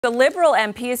The Liberal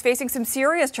MP is facing some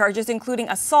serious charges, including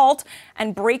assault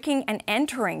and breaking and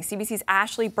entering. CBC's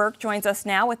Ashley Burke joins us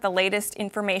now with the latest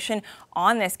information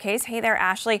on this case. Hey there,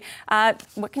 Ashley.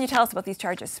 What can you tell us about these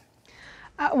charges?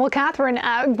 Well, Catherine,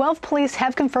 Guelph police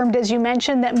have confirmed, as you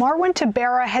mentioned, that Marwan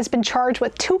Tabbara has been charged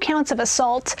with 2 counts of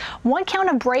assault, 1 count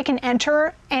of break and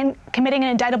enter and committing an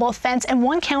indictable offence, and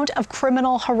 1 count of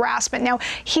criminal harassment. Now,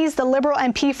 he's the Liberal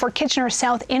MP for Kitchener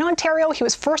South in Ontario. He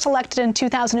was first elected in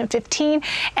 2015,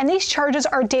 and these charges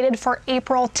are dated for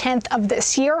April 10th of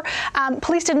this year.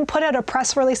 Police didn't put out a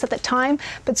press release at the time,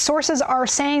 but sources are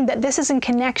saying that this is in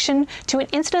connection to an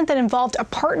incident that involved a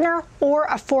partner or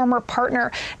a former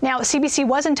partner. Now,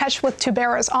 CBC was in touch with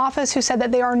Tabbara's office, who said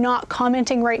that they are not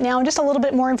commenting right now. And just a little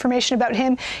bit more information about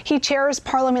him. He chairs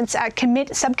Parliament's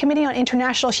subcommittee on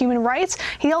international human rights.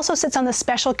 He also sits on the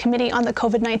special committee on the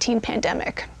COVID-19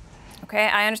 pandemic. Okay,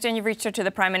 I understand you've reached out to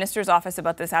the Prime Minister's office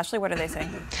about this. Ashley, what are they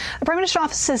saying? The Prime Minister's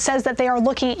office says that they are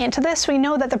looking into this. We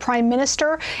know that the Prime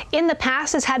Minister in the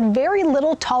past has had very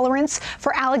little tolerance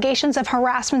for allegations of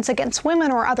harassments against women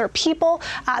or other people.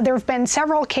 There have been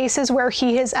several cases where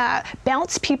he has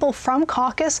bounced people from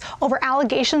caucus over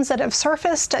allegations that have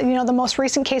surfaced. You know, the most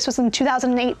recent case was in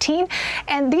 2018.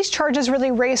 And these charges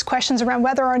really raise questions around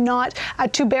whether or not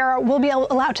Tabbara will be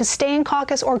allowed to stay in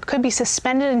caucus or could be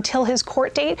suspended until his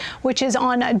court date, which is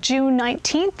on June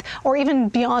 19th, or even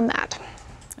beyond that.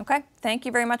 Okay, thank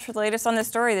you very much for the latest on this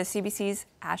story. The CBC's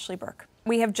Ashley Burke.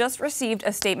 We have just received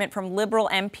a statement from Liberal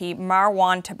MP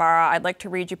Marwan Tabbara. I'd like to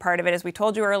read you part of it. As we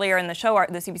told you earlier in the show,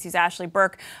 the CBC's Ashley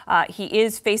Burke, he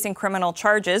is facing criminal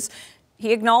charges.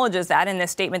 He acknowledges that in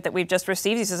this statement that we've just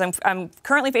received. He says, I'm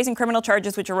currently facing criminal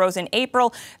charges which arose in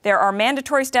April. There are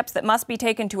mandatory steps that must be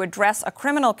taken to address a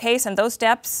criminal case, and those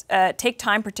steps take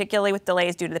time, particularly with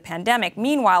delays due to the pandemic.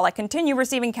 Meanwhile, I continue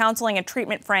receiving counseling and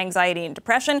treatment for anxiety and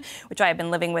depression, which I have been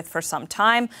living with for some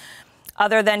time.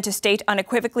 Other than to state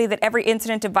unequivocally that every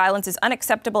incident of violence is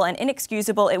unacceptable and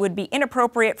inexcusable, it would be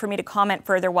inappropriate for me to comment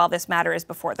further while this matter is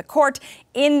before the court.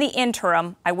 In the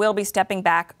interim, I will be stepping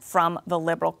back from the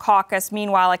Liberal caucus.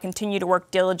 Meanwhile, I continue to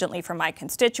work diligently for my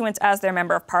constituents as their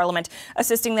Member of Parliament,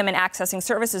 assisting them in accessing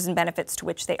services and benefits to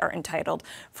which they are entitled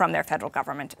from their federal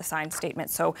government, a signed statement.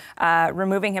 So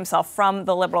removing himself from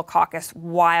the Liberal caucus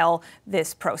while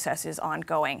this process is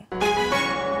ongoing.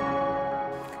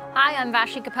 Hi, I'm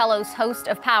Vashi Capellos, host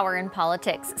of Power in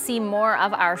Politics. See more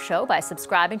of our show by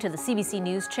subscribing to the CBC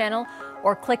News channel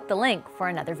or click the link for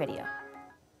another video.